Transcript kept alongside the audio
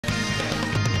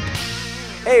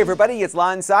Hey everybody, it's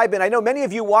Lon.TV, and I know many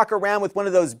of you walk around with one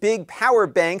of those big power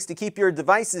banks to keep your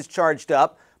devices charged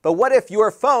up, but what if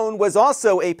your phone was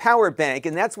also a power bank?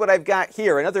 And that's what I've got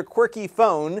here, another quirky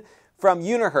phone from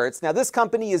Unihertz. Now this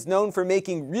company is known for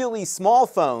making really small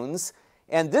phones,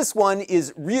 and this one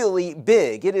is really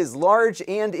big. It is large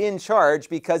and in charge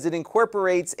because it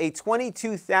incorporates a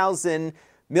 22,000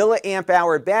 milliamp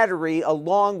hour battery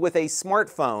along with a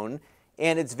smartphone.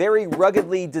 And it's very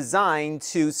ruggedly designed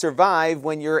to survive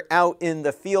when you're out in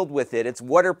the field with it. It's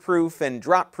waterproof and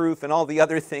drop-proof and all the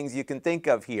other things you can think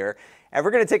of here. And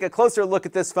we're going to take a closer look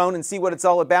at this phone and see what it's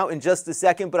all about in just a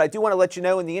second. But I do want to let you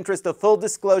know, in the interest of full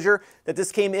disclosure, that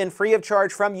this came in free of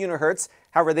charge from Unihertz.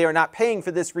 However, they are not paying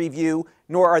for this review,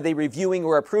 nor are they reviewing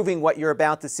or approving what you're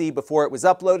about to see before it was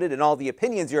uploaded, and all the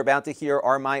opinions you're about to hear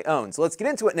are my own. So let's get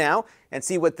into it now and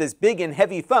see what this big and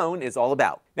heavy phone is all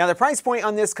about. Now, the price point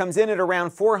on this comes in at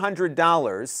around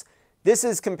 $400. This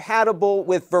is compatible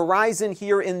with Verizon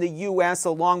here in the US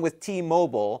along with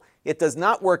T-Mobile. It does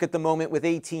not work at the moment with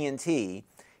AT&T.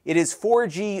 It is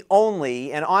 4G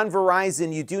only, and on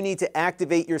Verizon you do need to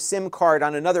activate your SIM card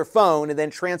on another phone and then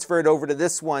transfer it over to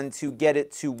this one to get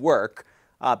it to work.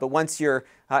 But once you're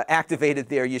activated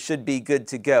there, you should be good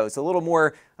to go. So a little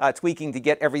more tweaking to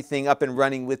get everything up and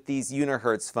running with these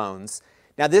Unihertz phones.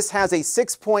 Now this has a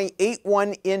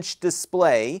 6.81-inch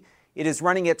display. It is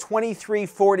running at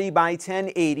 2340 by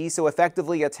 1080, so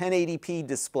effectively a 1080p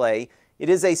display. It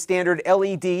is a standard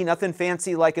LED, nothing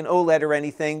fancy like an OLED or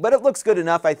anything, but it looks good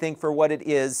enough, I think, for what it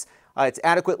is. It's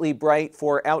adequately bright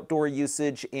for outdoor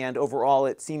usage, and overall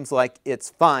it seems like it's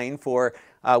fine for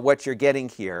what you're getting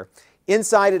here.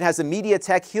 Inside it has a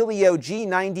MediaTek Helio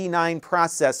G99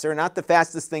 processor, not the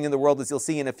fastest thing in the world, as you'll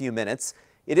see in a few minutes.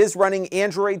 It is running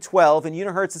Android 12, and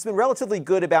Unihertz has been relatively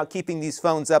good about keeping these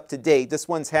phones up to date. This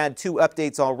one's had 2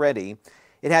 updates already.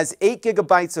 It has 8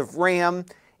 gigabytes of RAM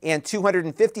and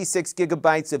 256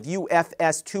 gigabytes of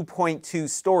UFS 2.2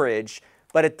 storage,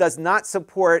 but it does not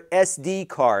support SD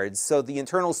cards, so the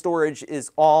internal storage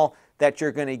is all that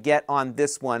you're going to get on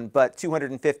this one, but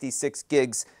 256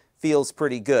 gigs feels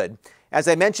pretty good. As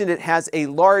I mentioned, it has a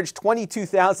large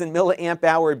 22,000 milliamp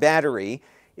hour battery.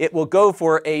 It will go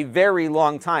for a very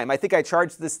long time. I think I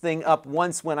charged this thing up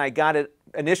once when I got it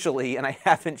initially, and I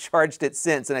haven't charged it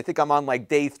since, and I think I'm on like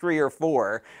day 3 or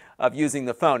 4 of using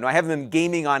the phone. Now, I haven't been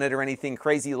gaming on it or anything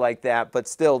crazy like that, but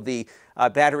still the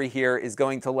battery here is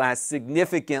going to last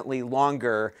significantly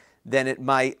longer than it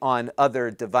might on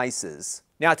other devices.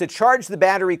 Now, to charge the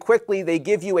battery quickly, they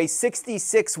give you a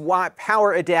 66-watt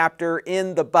power adapter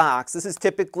in the box. This is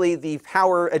typically the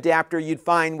power adapter you'd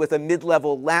find with a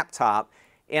mid-level laptop.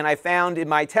 And I found in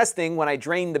my testing, when I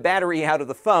drained the battery out of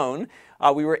the phone,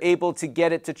 we were able to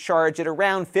get it to charge at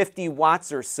around 50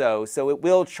 watts or so. So it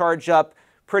will charge up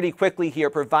pretty quickly here,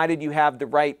 provided you have the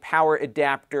right power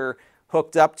adapter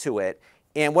hooked up to it.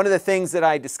 And one of the things that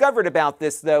I discovered about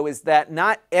this, though, is that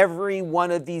not every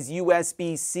one of these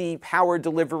USB-C power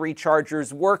delivery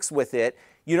chargers works with it.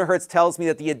 Unihertz tells me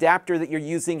that the adapter that you're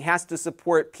using has to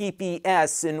support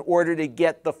PPS in order to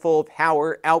get the full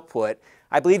power output.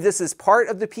 I believe this is part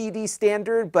of the PD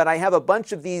standard, but I have a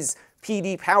bunch of these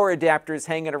PD power adapters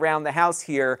hanging around the house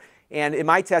here, and in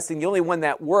my testing, the only one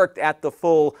that worked at the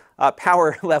full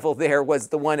power level there was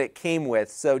the one it came with.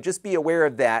 So just be aware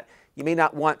of that. You may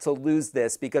not want to lose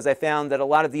this, because I found that a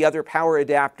lot of the other power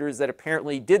adapters that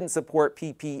apparently didn't support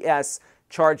PPS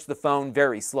charged the phone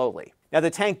very slowly. Now, the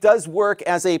tank does work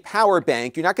as a power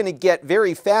bank. You're not going to get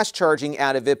very fast charging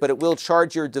out of it, but it will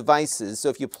charge your devices. So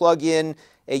if you plug in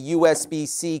a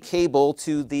USB-C cable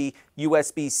to the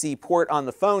USB-C port on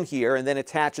the phone here and then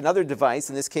attach another device,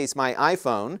 in this case my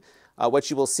iPhone, what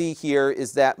you will see here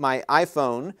is that my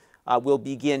iPhone will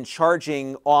begin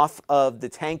charging off of the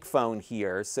tank phone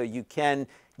here. So you can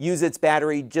use its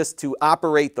battery just to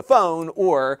operate the phone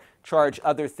or charge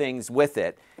other things with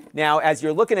it. Now, as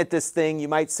you're looking at this thing, you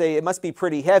might say it must be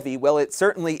pretty heavy. Well, it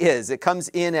certainly is. It comes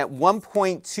in at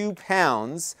 1.2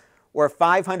 pounds or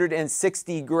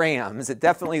 560 grams. It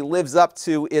definitely lives up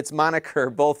to its moniker,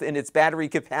 both in its battery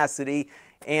capacity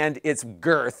and its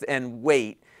girth and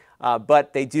weight.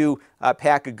 But they do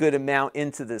pack a good amount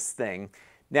into this thing.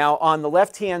 Now, on the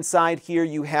left-hand side here,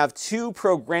 you have 2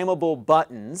 programmable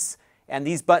buttons, and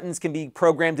these buttons can be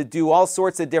programmed to do all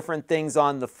sorts of different things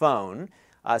on the phone.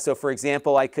 So, for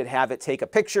example, I could have it take a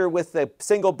picture with a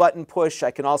single button push.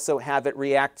 I can also have it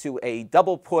react to a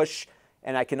double push,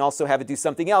 and I can also have it do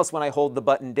something else when I hold the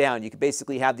button down. You can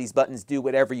basically have these buttons do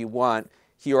whatever you want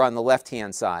here on the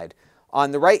left-hand side.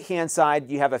 On the right-hand side,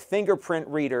 you have a fingerprint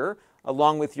reader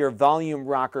along with your volume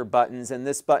rocker buttons, and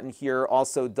this button here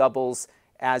also doubles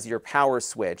as your power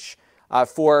switch.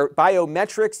 For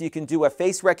biometrics, you can do a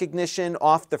face recognition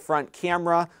off the front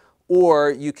camera,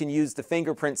 or you can use the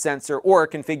fingerprint sensor or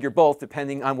configure both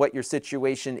depending on what your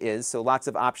situation is. So lots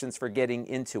of options for getting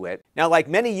into it. Now, like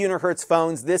many Unihertz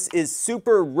phones, this is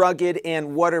super rugged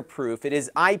and waterproof. It is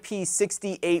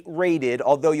IP68 rated,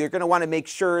 although you're going to want to make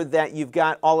sure that you've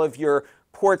got all of your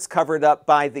ports covered up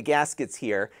by the gaskets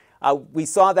here. We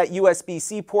saw that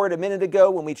USB-C port a minute ago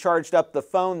when we charged up the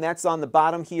phone. That's on the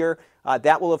bottom here.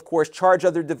 That will, of course, charge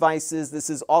other devices.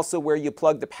 This is also where you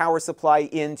plug the power supply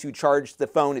in to charge the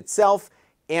phone itself.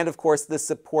 And, of course, this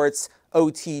supports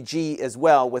OTG as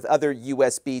well with other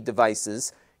USB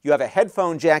devices. You have a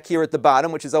headphone jack here at the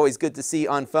bottom, which is always good to see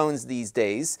on phones these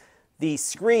days. The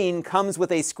screen comes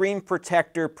with a screen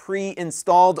protector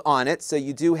pre-installed on it, so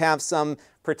you do have some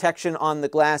protection on the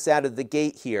glass out of the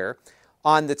gate here.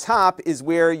 On the top is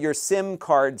where your SIM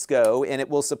cards go, and it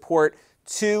will support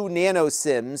 2 nano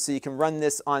SIMs, so you can run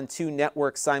this on 2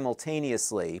 networks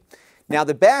simultaneously. Now,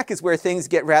 the back is where things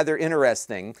get rather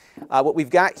interesting. What we've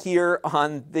got here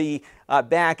on the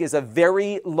back is a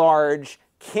very large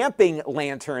camping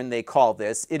lantern, they call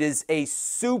this. It is a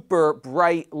super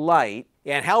bright light.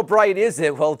 And how bright is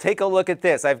it? Well, take a look at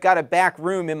this. I've got a back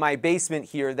room in my basement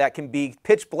here that can be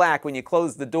pitch black when you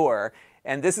close the door.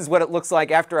 And this is what it looks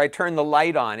like after I turn the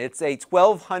light on. It's a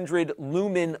 1200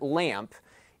 lumen lamp.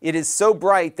 It is so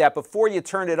bright that before you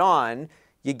turn it on,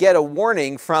 you get a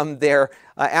warning from their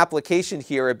application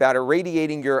here about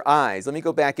irradiating your eyes. Let me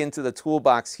go back into the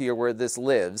toolbox here where this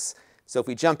lives. So if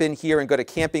we jump in here and go to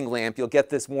camping lamp, you'll get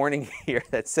this warning here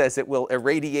that says it will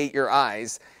irradiate your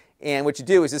eyes. And what you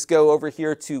do is just go over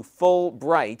here to full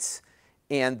bright,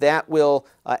 and that will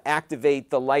activate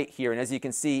the light here. And as you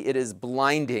can see, it is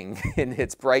blinding in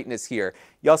its brightness here.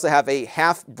 You also have a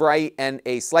half bright and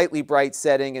a slightly bright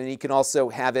setting, and you can also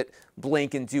have it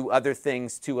blink and do other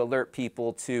things to alert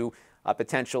people to a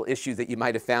potential issue that you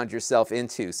might have found yourself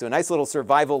into. So a nice little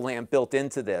survival lamp built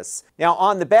into this. Now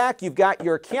on the back, you've got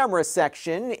your camera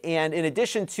section, and in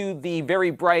addition to the very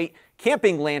bright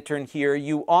camping lantern here,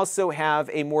 you also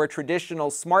have a more traditional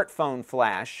smartphone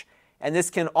flash. And this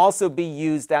can also be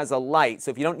used as a light. So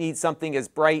if you don't need something as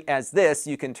bright as this,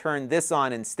 you can turn this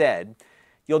on instead.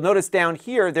 You'll notice down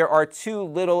here there are 2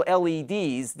 little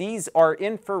LEDs. These are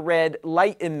infrared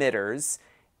light emitters,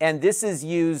 and this is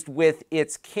used with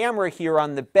its camera here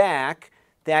on the back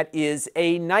that is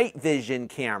a night vision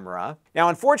camera. Now,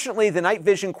 unfortunately, the night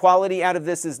vision quality out of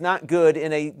this is not good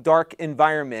in a dark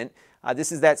environment.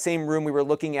 This is that same room we were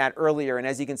looking at earlier, and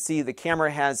as you can see, the camera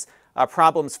has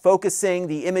problems focusing,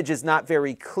 the image is not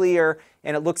very clear,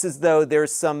 and it looks as though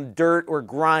there's some dirt or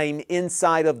grime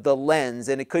inside of the lens,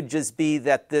 and it could just be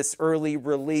that this early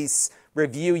release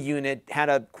review unit had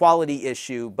a quality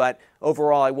issue, but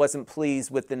overall I wasn't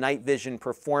pleased with the night vision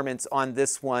performance on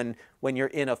this one when you're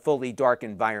in a fully dark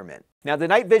environment. Now, the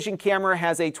night vision camera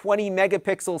has a 20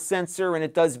 megapixel sensor, and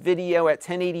it does video at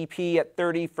 1080p at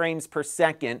 30 frames per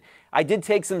second. I did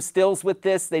take some stills with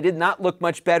this. They did not look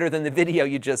much better than the video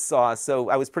you just saw, so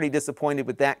I was pretty disappointed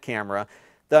with that camera.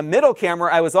 The middle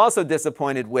camera I was also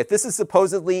disappointed with. This is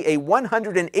supposedly a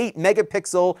 108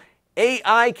 megapixel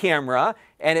AI camera,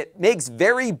 and it makes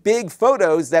very big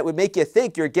photos that would make you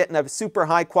think you're getting a super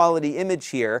high quality image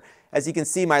here. As you can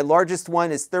see, my largest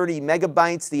one is 30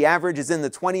 megabytes. The average is in the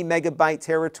 20 megabyte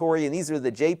territory, and these are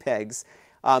the JPEGs.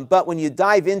 But when you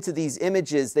dive into these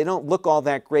images, they don't look all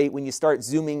that great when you start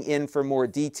zooming in for more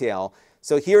detail.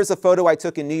 So here's a photo I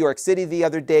took in New York City the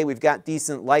other day. We've got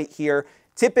decent light here.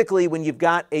 Typically, when you've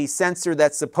got a sensor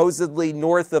that's supposedly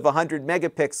north of 100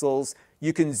 megapixels,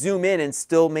 you can zoom in and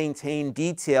still maintain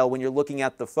detail when you're looking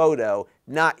at the photo.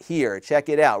 Not here. Check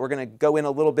it out. We're going to go in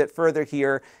a little bit further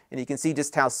here, and you can see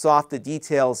just how soft the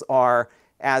details are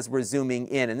as we're zooming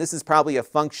in. And this is probably a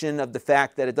function of the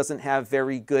fact that it doesn't have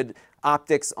very good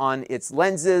optics on its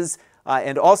lenses,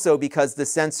 and also because the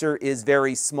sensor is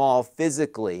very small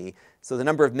physically. So the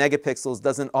number of megapixels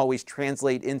doesn't always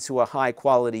translate into a high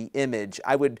quality image.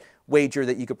 I would wager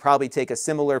that you could probably take a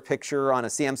similar picture on a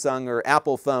Samsung or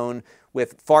Apple phone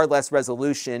with far less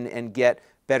resolution and get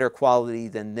better quality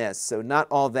than this. So not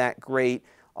all that great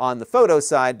on the photo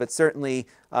side, but certainly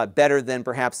better than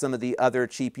perhaps some of the other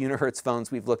cheap Unihertz phones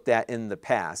we've looked at in the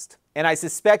past. And I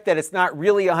suspect that it's not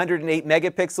really 108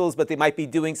 megapixels, but they might be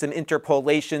doing some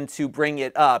interpolation to bring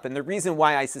it up. And the reason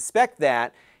why I suspect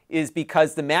that is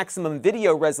because the maximum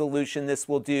video resolution this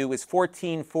will do is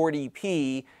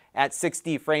 1440p at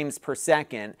 60 frames per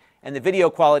second. And the video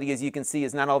quality, as you can see,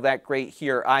 is not all that great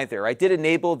here either. I did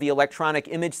enable the electronic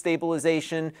image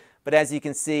stabilization, but as you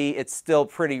can see, it's still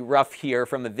pretty rough here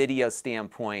from a video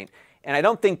standpoint. And I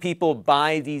don't think people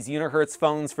buy these Unihertz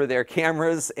phones for their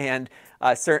cameras, and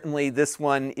certainly this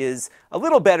one is a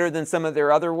little better than some of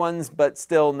their other ones, but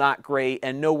still not great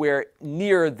and nowhere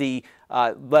near the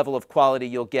level of quality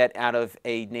you'll get out of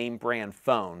a name brand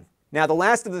phone. Now, the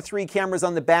last of the three cameras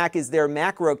on the back is their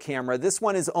macro camera. This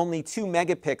one is only 2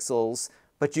 megapixels,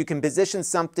 but you can position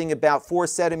something about 4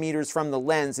 centimeters from the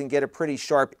lens and get a pretty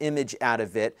sharp image out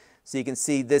of it. So you can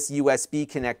see this USB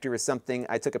connector is something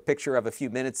I took a picture of a few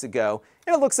minutes ago,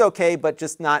 and it looks okay, but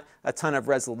just not a ton of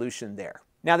resolution there.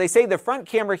 Now, they say the front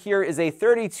camera here is a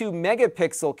 32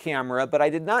 megapixel camera, but I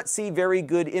did not see very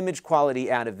good image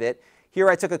quality out of it. Here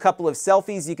I took a couple of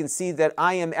selfies. You can see that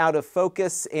I am out of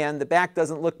focus and the back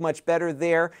doesn't look much better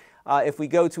there. If we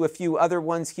go to a few other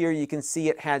ones here, you can see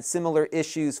it had similar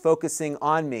issues focusing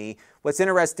on me. What's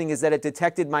interesting is that it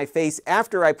detected my face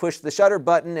after I pushed the shutter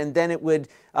button, and then it would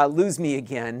lose me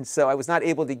again. So I was not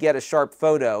able to get a sharp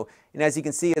photo. And as you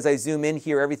can see, as I zoom in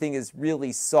here, everything is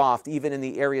really soft, even in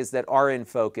the areas that are in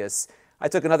focus. I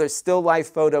took another still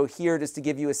life photo here just to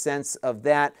give you a sense of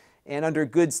that. And under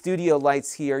good studio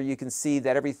lights here, you can see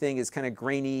that everything is kind of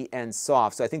grainy and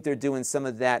soft. So I think they're doing some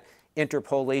of that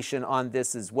interpolation on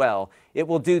this as well. It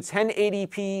will do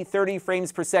 1080p 30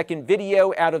 frames per second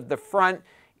video out of the front,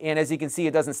 and as you can see,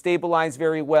 it doesn't stabilize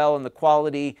very well, and the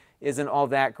quality isn't all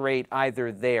that great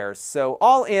either there. So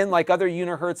all in, like other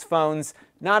Unihertz phones,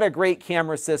 not a great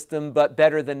camera system, but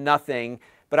better than nothing.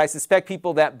 But I suspect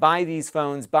people that buy these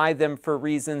phones buy them for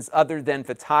reasons other than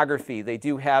photography. They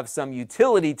do have some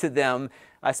utility to them,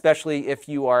 especially if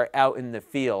you are out in the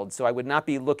field. So I would not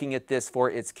be looking at this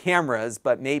for its cameras,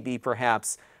 but maybe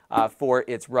perhaps for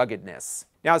its ruggedness.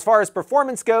 Now, as far as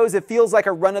performance goes, it feels like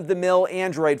a run-of-the-mill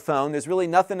Android phone. There's really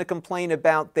nothing to complain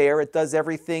about there. It does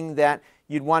everything that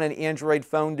you'd want an Android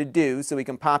phone to do. So we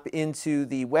can pop into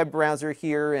the web browser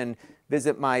here and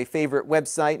visit my favorite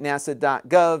website,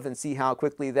 nasa.gov, and see how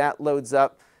quickly that loads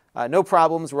up. No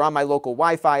problems. We're on my local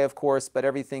Wi-Fi, of course, but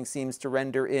everything seems to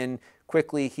render in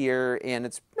quickly here, and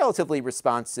it's relatively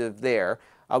responsive there.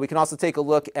 We can also take a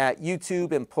look at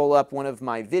YouTube and pull up one of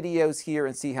my videos here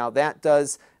and see how that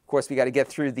does. Of course, we got to get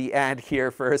through the ad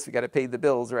here first. We got to pay the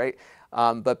bills, right?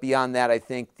 But beyond that, I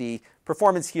think the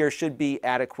performance here should be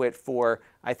adequate for,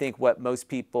 I think, what most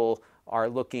people are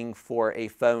looking for a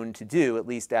phone to do, at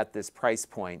least at this price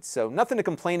point. So nothing to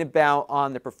complain about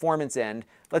on the performance end.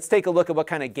 Let's take a look at what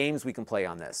kind of games we can play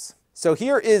on this. So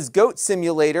here is Goat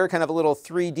Simulator, kind of a little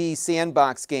 3D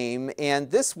sandbox game,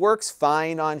 and this works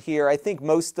fine on here. I think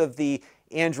most of the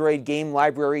Android game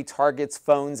library targets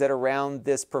phones at around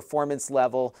this performance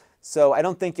level, so I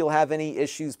don't think you'll have any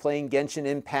issues playing Genshin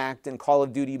Impact and Call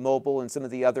of Duty Mobile and some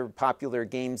of the other popular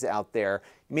games out there.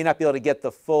 You may not be able to get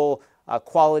the full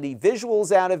quality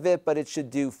visuals out of it, but it should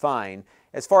do fine.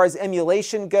 As far as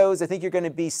emulation goes, I think you're going to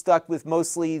be stuck with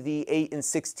mostly the 8 and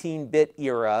 16-bit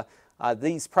era.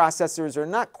 These processors are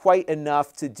not quite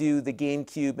enough to do the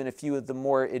GameCube and a few of the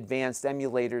more advanced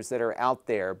emulators that are out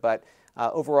there, but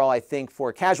overall I think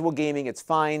for casual gaming it's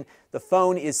fine. The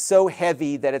phone is so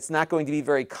heavy that it's not going to be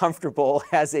very comfortable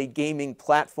as a gaming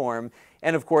platform,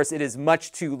 and of course it is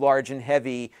much too large and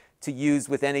heavy to use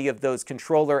with any of those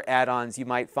controller add-ons you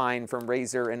might find from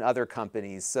Razer and other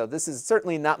companies. So this is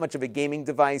certainly not much of a gaming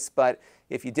device, but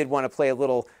if you did want to play a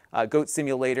little Goat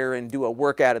Simulator and do a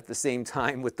workout at the same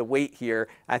time with the weight here,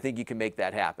 I think you can make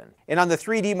that happen. And on the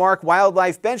 3D Mark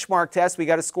Wildlife Benchmark test, we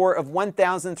got a score of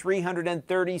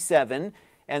 1,337,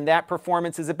 and that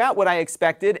performance is about what I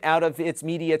expected out of its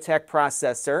MediaTek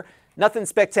processor. Nothing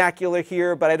spectacular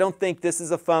here, but I don't think this is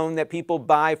a phone that people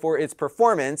buy for its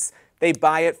performance. They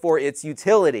buy it for its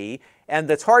utility, and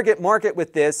the target market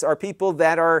with this are people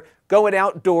that are going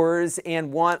outdoors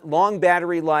and want long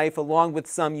battery life along with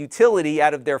some utility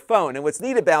out of their phone. And what's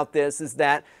neat about this is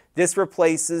that this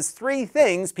replaces 3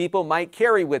 things people might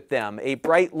carry with them: a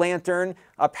bright lantern,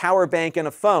 a power bank, and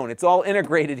a phone. It's all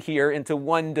integrated here into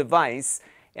one device,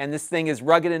 and this thing is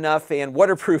rugged enough and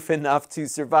waterproof enough to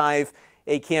survive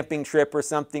a camping trip or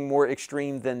something more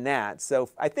extreme than that. So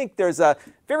I think there's a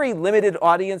very limited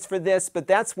audience for this, but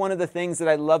that's one of the things that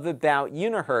I love about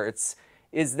Unihertz,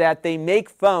 is that they make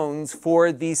phones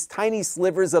for these tiny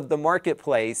slivers of the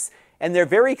marketplace, and they're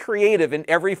very creative in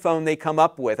every phone they come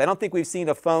up with. I don't think we've seen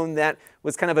a phone that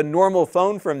was kind of a normal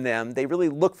phone from them. They really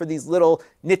look for these little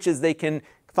niches they can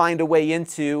find a way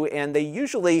into, and they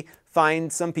usually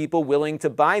find some people willing to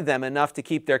buy them enough to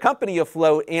keep their company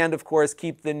afloat and, of course,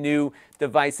 keep the new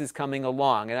devices coming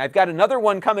along. And I've got another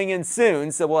one coming in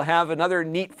soon, so we'll have another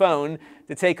neat phone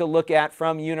to take a look at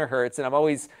from Unihertz. And I'm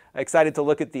always excited to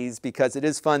look at these because it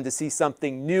is fun to see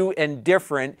something new and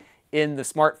different in the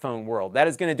smartphone world. That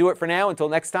is going to do it for now. Until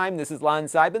next time, this is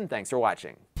Lon.TV. Thanks for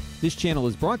watching. This channel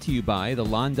is brought to you by the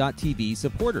Lon.TV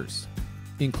supporters,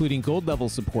 including gold level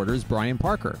supporters Brian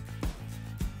Parker,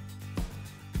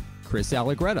 Chris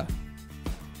Allegretta,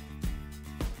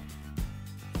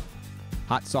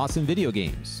 Hot Sauce and Video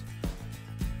Games,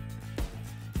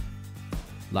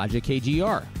 Logic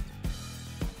KGR,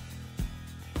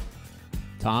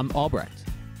 Tom Albrecht,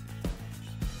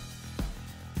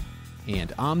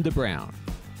 and Amda Brown.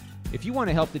 If you want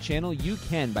to help the channel, you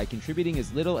can by contributing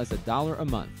as little as $1 a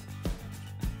month.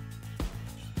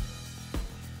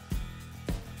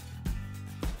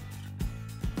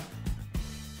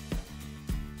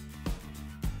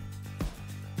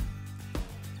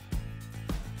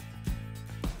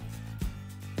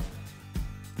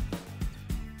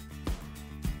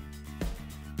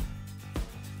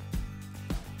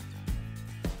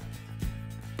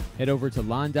 Head over to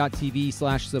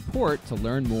lon.tv/support to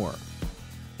learn more.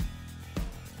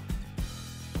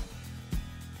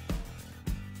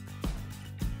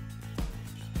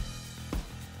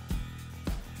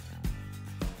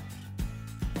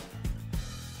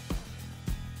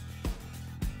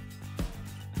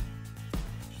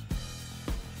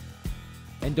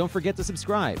 And don't forget to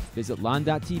subscribe. Visit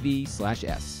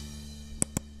lon.tv/s.